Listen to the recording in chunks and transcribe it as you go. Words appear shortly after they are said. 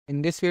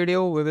In this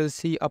video, we will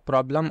see a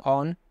problem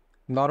on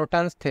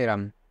Norton's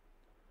theorem.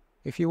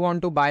 If you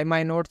want to buy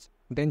my notes,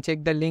 then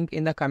check the link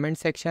in the comment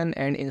section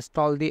and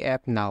install the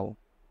app now.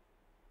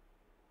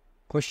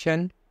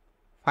 Question: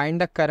 find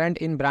the current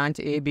in branch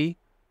AB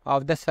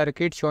of the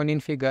circuit shown in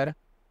figure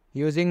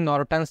using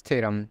Norton's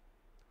theorem.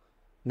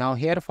 Now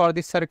here for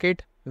this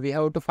circuit, we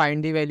have to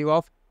find the value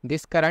of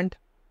this current,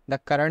 the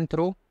current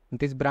through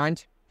this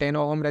branch 10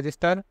 ohm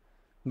resistor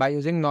by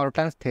using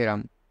Norton's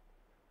theorem.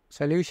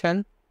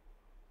 Solution: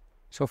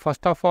 so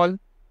first of all,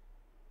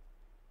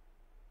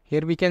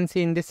 here we can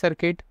see in this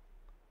circuit,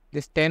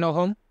 this 10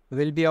 ohm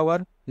will be our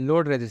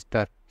load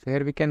resistor. So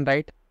here we can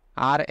write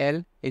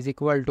RL is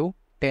equal to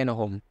 10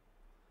 ohm.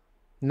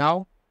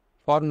 Now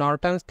for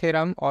Norton's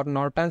theorem or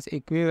Norton's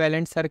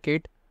equivalent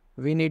circuit,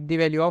 we need the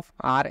value of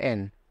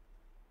Rn.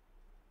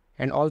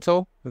 And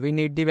also we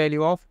need the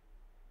value of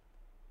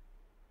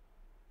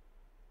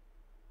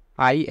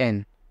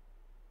IN,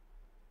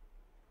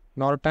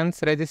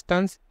 Norton's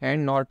resistance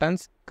and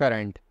Norton's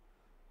current.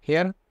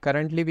 Here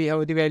currently we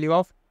have the value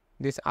of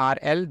this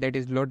RL, that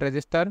is load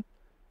resistor.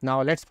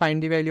 Now let's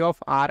find the value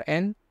of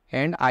Rn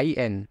and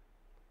IN.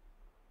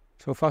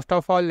 So first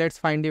of all, let's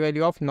find the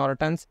value of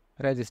Norton's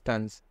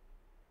resistance.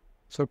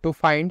 So to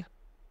find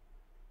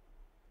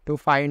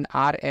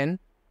Rn,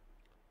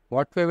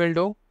 what we will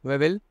do? We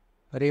will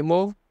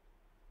remove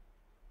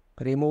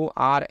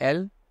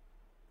RL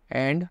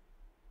and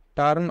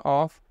turn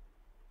off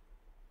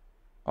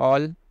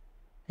all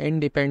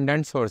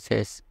independent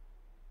sources.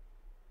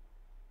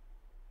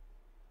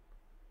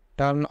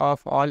 Turn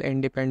off all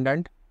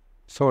independent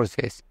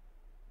sources.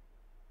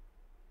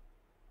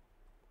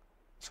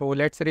 So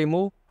let's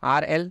remove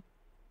RL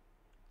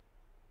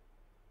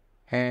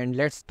and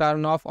let's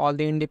turn off all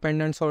the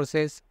independent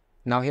sources.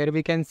 Now here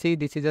we can see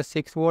this is a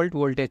 6 volt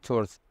voltage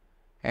source,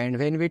 and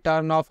when we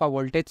turn off a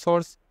voltage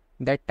source,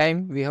 that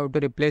time we have to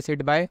replace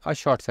it by a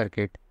short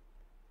circuit.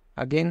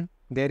 Again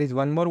there is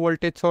one more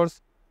voltage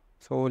source,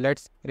 so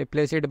let's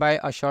replace it by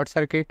a short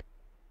circuit.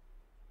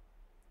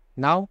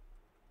 Now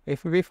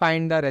if we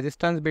find the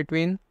resistance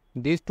between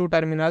these two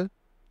terminals,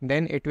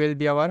 then it will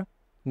be our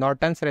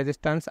Norton's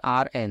resistance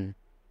Rn.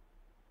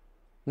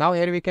 Now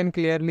here we can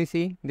clearly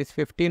see this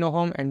 15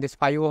 ohm and this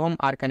 5 ohm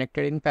are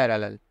connected in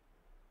parallel.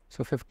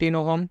 So 15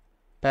 ohm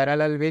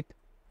parallel with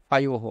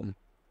 5 ohm.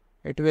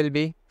 It will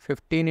be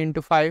 15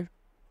 into 5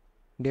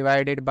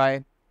 divided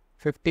by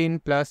 15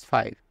 plus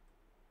 5.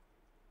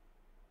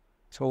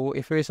 So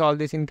if we solve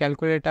this in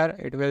calculator,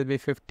 it will be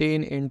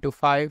 15 into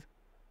 5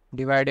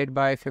 divided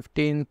by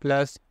 15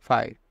 plus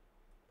 5.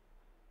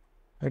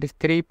 It is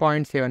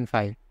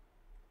 3.75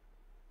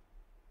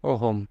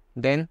 ohm.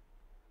 Then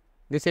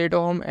this 8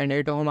 ohm and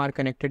 8 ohm are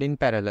connected in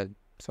parallel.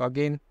 So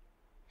again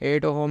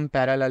 8 ohm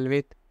parallel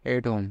with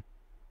 8 ohm.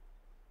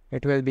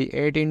 It will be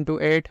 8 into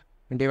 8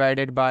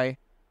 divided by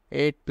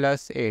 8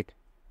 plus 8.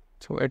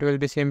 So it will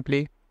be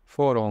simply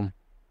 4 ohm.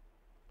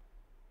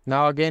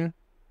 Now again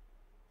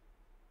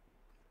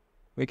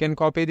we can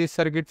copy this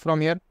circuit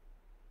from here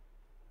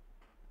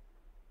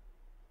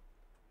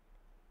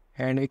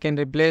and we can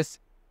replace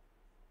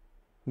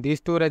these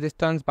two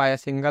resistance by a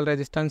single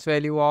resistance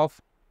value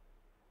of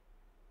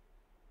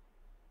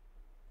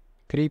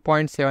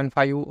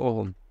 3.75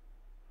 ohm.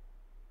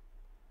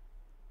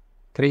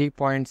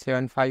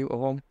 3.75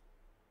 ohm.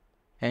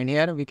 And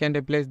here we can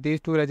replace these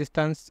two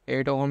resistance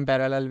 8 ohm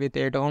parallel with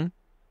 8 ohm.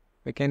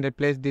 We can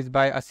replace this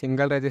by a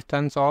single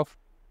resistance of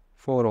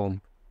 4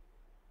 ohm.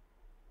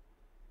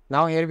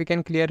 Now here we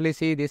can clearly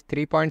see this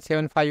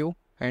 3.75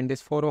 and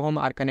this 4 ohm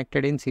are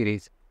connected in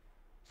series.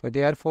 So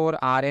therefore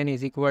Rn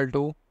is equal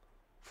to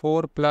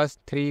 4 plus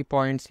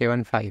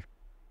 3.75.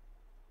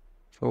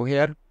 So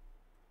here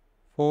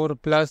 4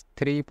 plus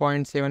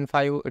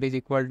 3.75, it is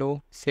equal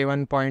to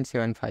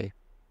 7.75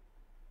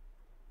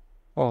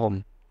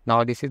 ohm.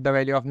 Now this is the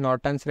value of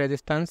Norton's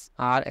resistance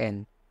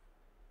Rn.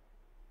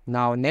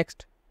 Now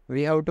next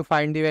we have to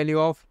find the value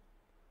of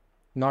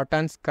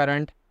Norton's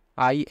current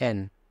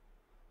IN.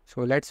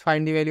 So let's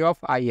find the value of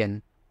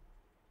IN.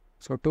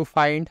 So to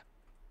find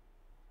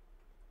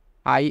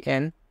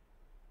IN,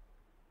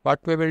 what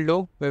we will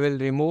do? We will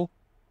remove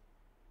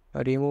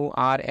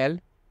RL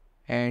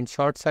and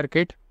short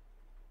circuit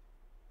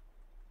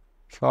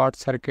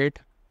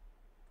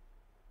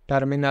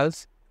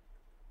terminals.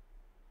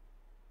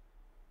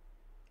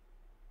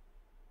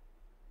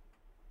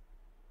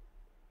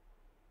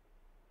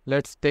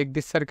 Let's take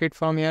this circuit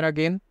from here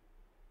again.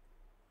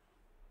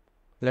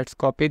 Let's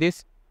copy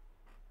this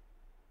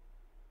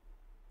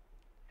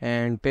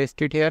and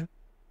paste it here.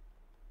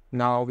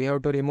 Now we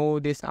have to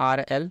remove this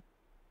RL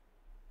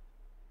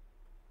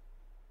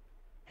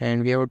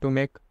and we have to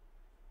make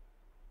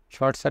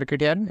short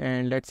circuit here,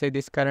 and let's say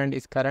this current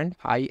is current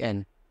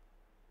IN.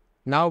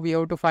 Now we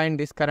have to find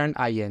this current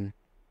IN.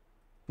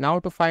 Now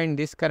to find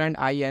this current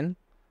IN,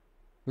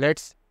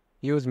 let's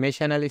use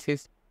mesh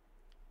analysis.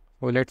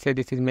 So let's say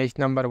this is mesh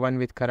number 1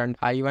 with current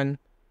I1,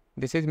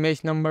 this is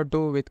mesh number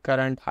 2 with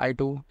current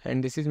I2,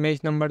 and this is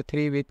mesh number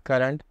 3 with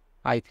current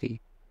I3.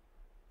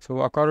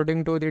 So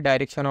according to the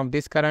direction of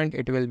this current,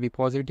 it will be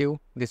positive,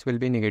 this will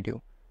be negative.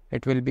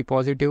 It will be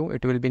positive,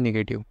 it will be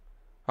negative.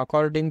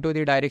 According to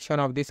the direction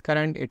of this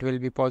current, it will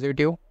be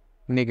positive,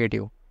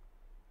 negative,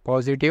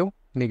 positive,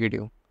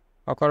 negative.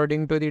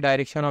 According to the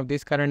direction of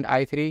this current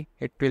I3,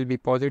 it will be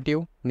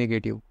positive,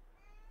 negative,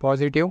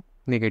 positive,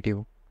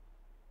 negative.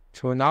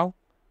 So now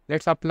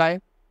let's apply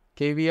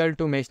KVL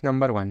to mesh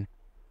number 1.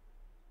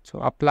 So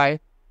apply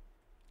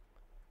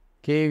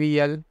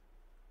KVL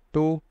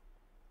to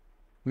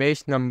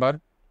mesh number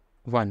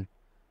 1.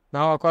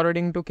 Now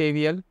according to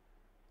KVL,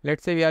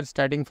 let's say we are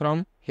starting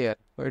from here.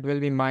 So it will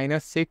be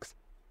minus 6,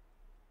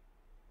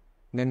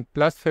 then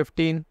plus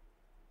 15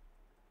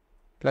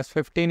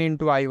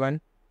 into I1,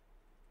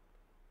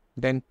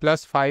 then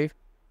plus 5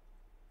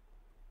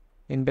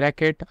 in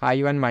bracket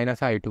I1 minus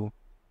I2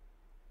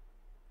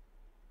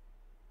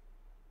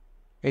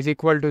 is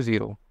equal to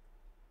 0.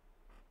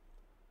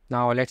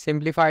 Now let's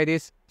simplify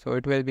this. So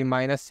it will be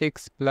minus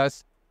 6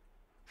 plus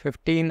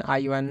 15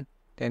 I1,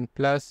 then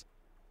plus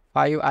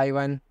 5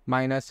 I1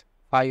 minus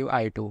 5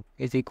 I2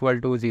 is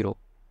equal to 0.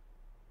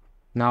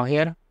 Now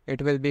here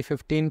it will be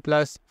 15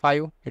 plus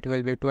 5, it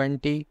will be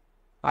 20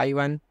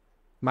 I1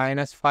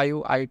 minus 5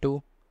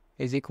 I2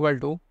 is equal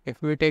to,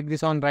 if we take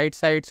this on right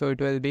side, so it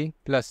will be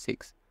plus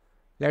 6.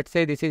 Let's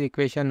say this is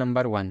equation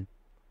number 1.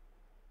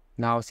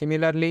 Now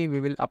similarly, we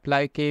will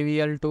apply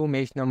KVL to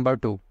mesh number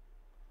 2.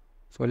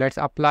 So let's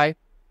apply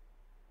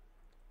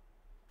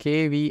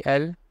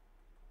KVL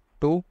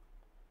to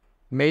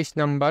mesh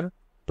number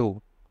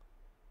 2.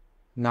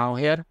 Now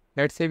here,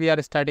 let's say we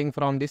are starting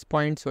from this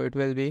point, so it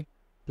will be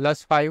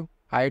plus 5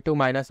 I2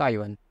 minus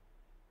I1,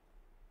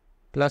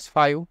 plus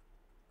 5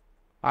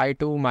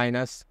 I2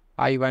 minus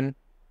I1,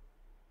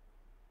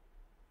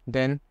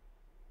 then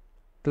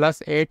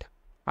plus 8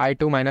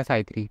 I2 minus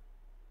I3,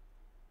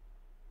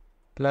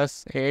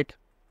 plus 8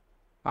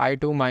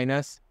 I2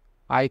 minus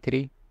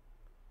I3.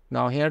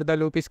 Now here the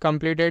loop is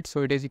completed,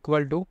 so it is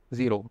equal to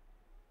 0.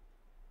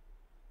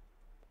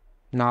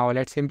 Now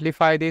let's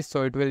simplify this,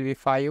 so it will be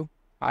 5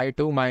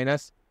 I2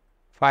 minus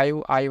 5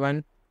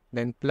 I1,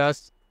 then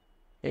plus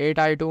 8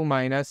 I2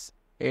 minus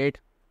 8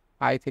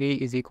 I3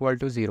 is equal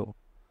to 0.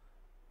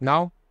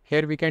 Now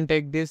here we can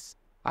take this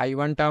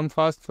I1 term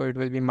first, so it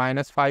will be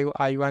minus 5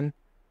 I1,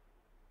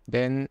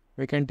 then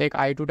we can take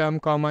I2 term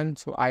common,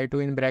 so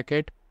I2 in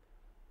bracket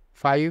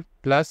 5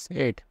 plus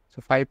 8,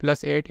 so 5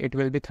 plus 8 it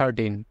will be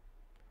 13.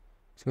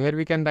 So here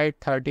we can write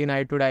 13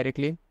 I2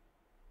 directly,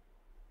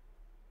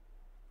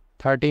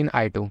 13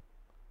 I2,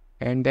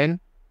 and then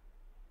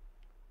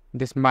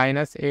this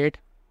minus 8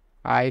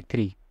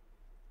 I3,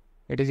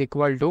 it is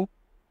equal to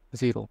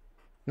 0.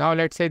 Now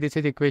let's say this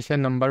is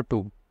equation number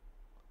 2.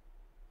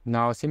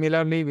 Now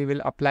similarly, we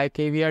will apply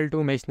KVL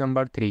to mesh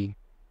number 3.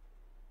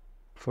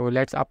 So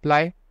let's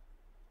apply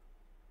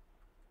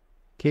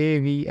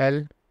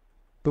KVL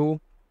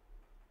to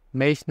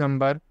mesh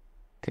number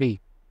 3.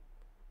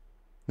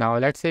 Now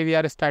let's say we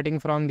are starting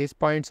from this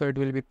point, so it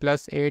will be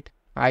plus 8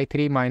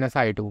 I3 minus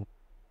I2,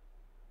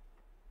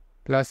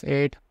 plus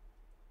 8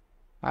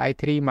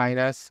 I3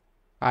 minus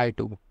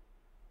I2,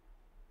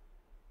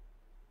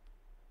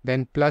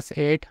 then plus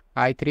 8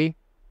 I3,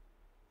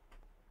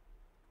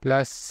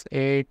 plus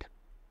 8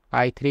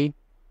 I3,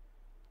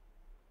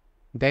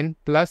 then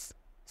plus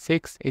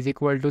 6 is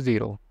equal to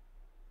 0,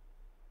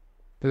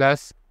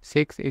 plus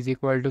 6 is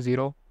equal to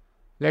 0.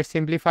 Let's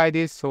simplify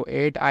this, so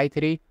 8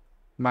 I3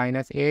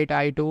 minus 8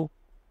 I2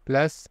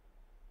 plus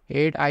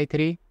 8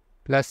 I3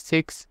 plus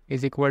 6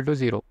 is equal to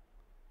 0.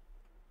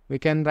 We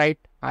can write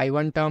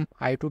I1 term,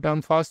 I2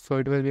 term first, so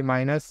it will be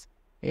minus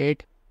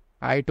 8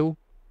 I2,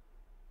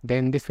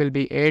 then this will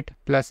be 8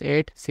 plus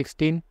 8,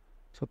 16,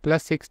 so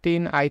plus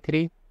 16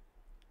 I3.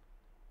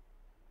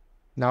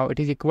 Now it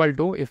is equal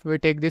to, if we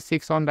take this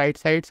 6 on right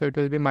side, so it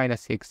will be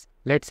minus 6.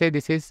 Let's say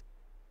this is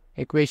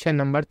equation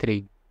number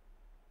 3.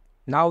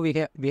 Now we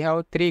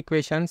have 3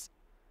 equations.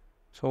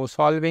 So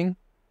solving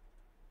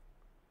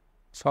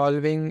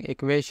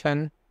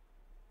equation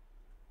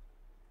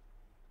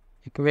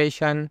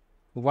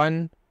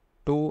 1,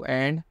 2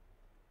 and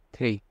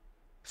 3.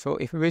 So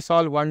if we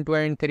solve 1, 2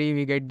 and 3,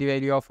 we get the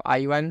value of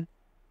I1,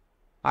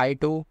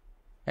 I2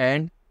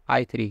 and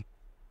I3.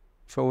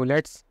 So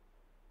let's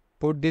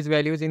put these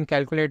values in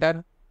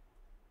calculator.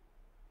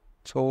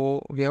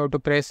 So we have to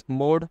press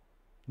mod,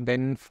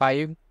 then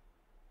 5,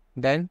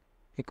 then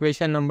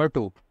equation number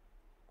 2.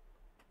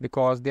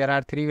 Because there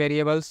are 3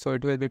 variables, so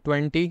it will be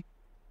 20.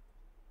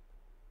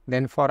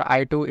 Then for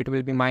I2 it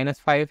will be minus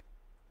 5.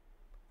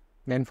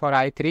 Then for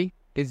I3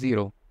 it is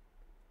 0.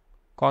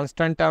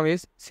 Constant term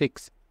is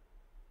 6.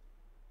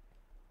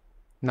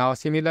 Now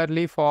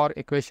similarly for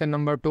equation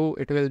number 2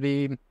 it will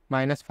be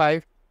minus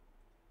 5.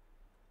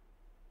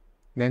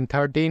 Then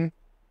 13.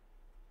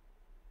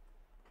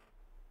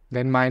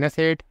 Then minus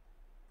 8.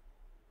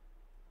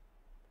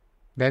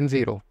 Then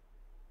 0.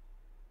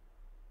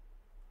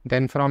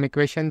 Then from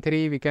equation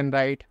 3 we can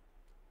write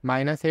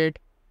minus 8,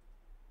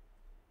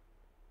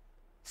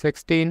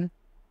 16,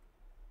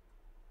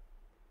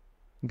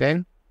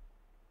 then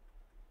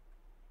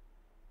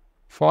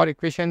For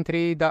equation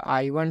 3, the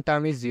I1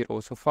 term is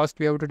 0. So first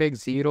we have to take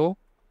 0.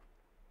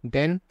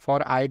 Then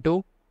for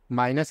I2,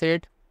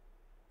 -8.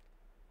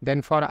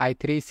 Then for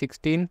I3,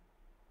 16.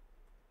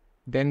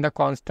 Then the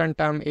constant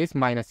term is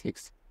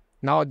 -6.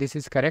 Now this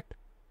is correct.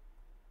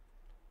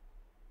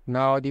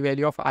 Now the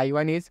value of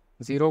I1 is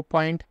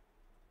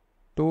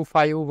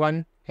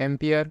 0.251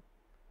 ampere.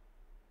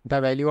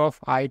 The value of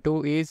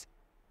I2 is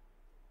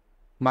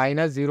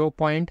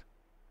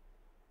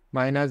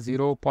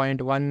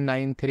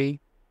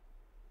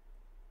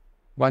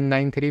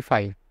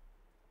 -0.1935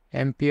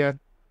 ampere,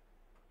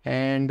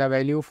 and the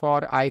value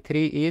for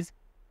I3 is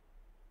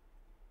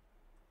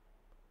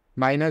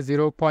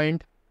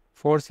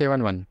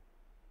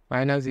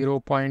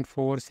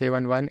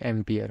 -0.471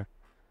 ampere.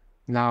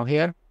 Now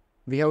here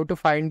we have to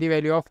find the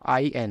value of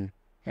IN,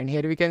 and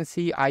here we can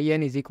see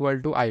IN is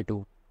equal to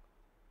I2.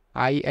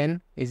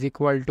 IN is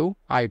equal to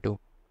I2.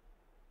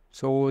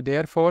 So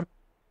therefore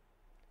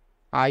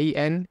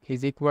IN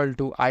is equal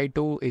to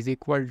I2 is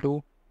equal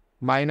to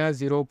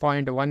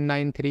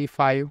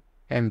 -0.1935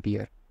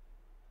 ampere.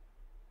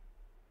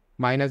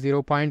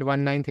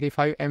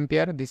 -0.1935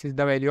 ampere, this is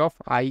the value of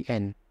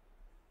IN.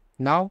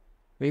 Now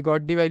we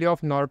got the value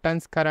of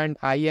Norton's current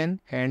IN,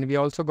 and we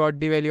also got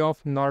the value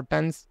of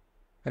Norton's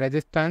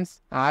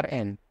resistance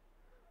Rn.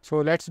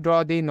 So let's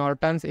draw the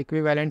Norton's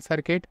equivalent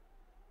circuit.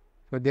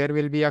 So there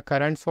will be a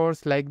current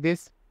source like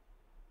this,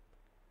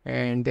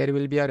 and there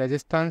will be a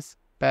resistance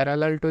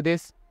parallel to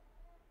this,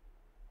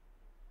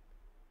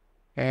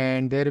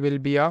 and there will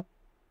be a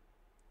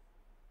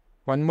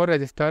one more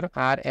resistor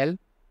RL.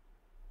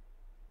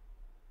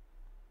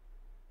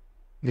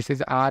 This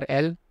is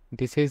RL,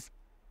 this is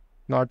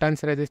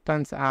Norton's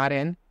resistance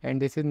Rn,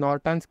 and this is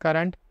Norton's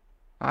current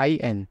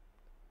IN.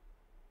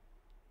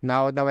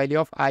 Now the value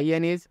of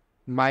IN is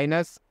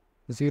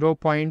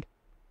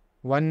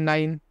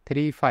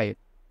 -0.1935.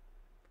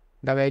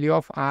 The value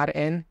of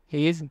Rn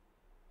is,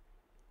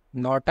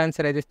 Norton's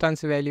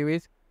resistance value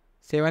is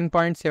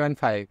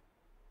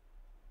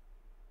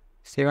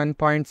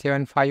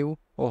 7.75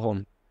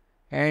 ohm,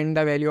 and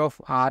the value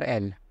of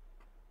RL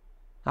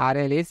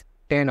is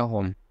 10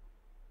 ohm.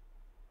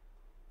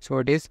 So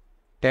it is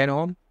 10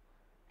 ohm,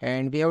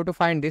 and we have to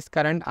find this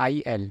current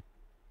IL.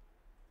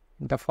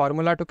 The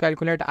formula to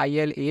calculate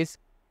IL is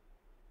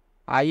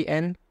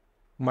IN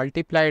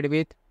multiplied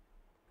with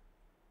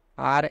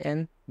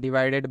Rn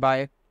divided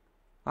by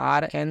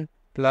Rn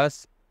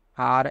plus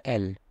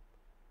RL.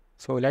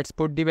 So let's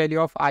put the value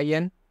of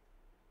IN.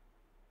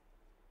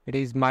 It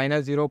is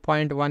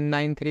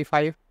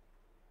 -0.1935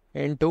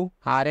 into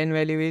Rn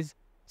value is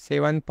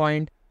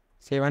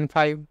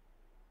 7.75.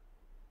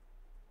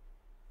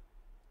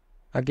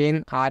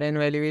 Again Rn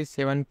value is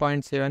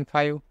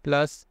 7.75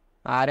 plus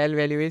RL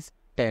value is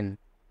 10.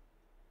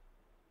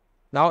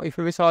 Now if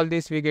we solve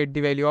this, we get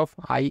the value of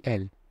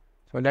IL.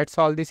 So let's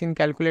solve this in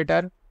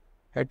calculator.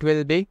 It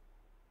will be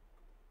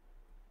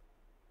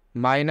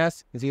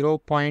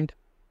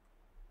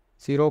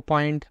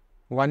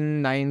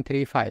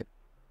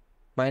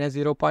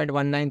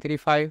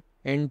 -0.1935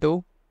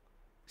 into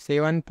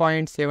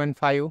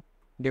 7.75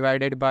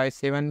 divided by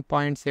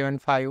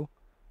 7.75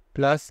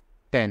 plus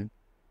 10.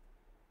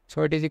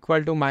 So it is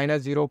equal to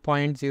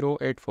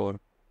 -0.084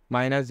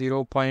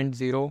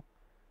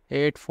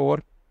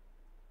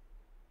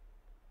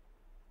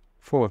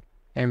 -0.0844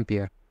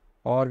 ampere,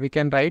 or we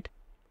can write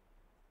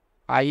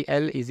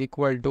IL is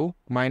equal to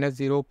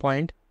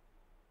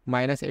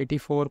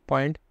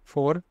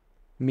 -84.4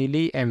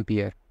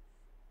 milliampere.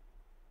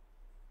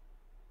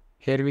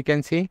 Here we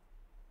can see,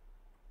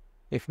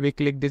 if we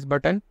click this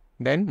button,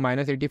 then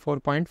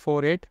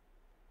 -84.48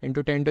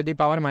 into 10 to the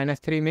power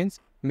 -3 means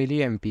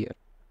milliampere.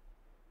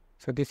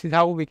 So this is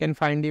how we can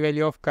find the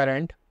value of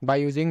current by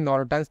using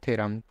Norton's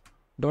theorem.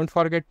 Don't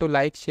forget to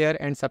like, share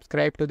and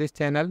subscribe to this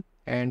channel,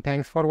 and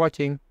thanks for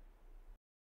watching.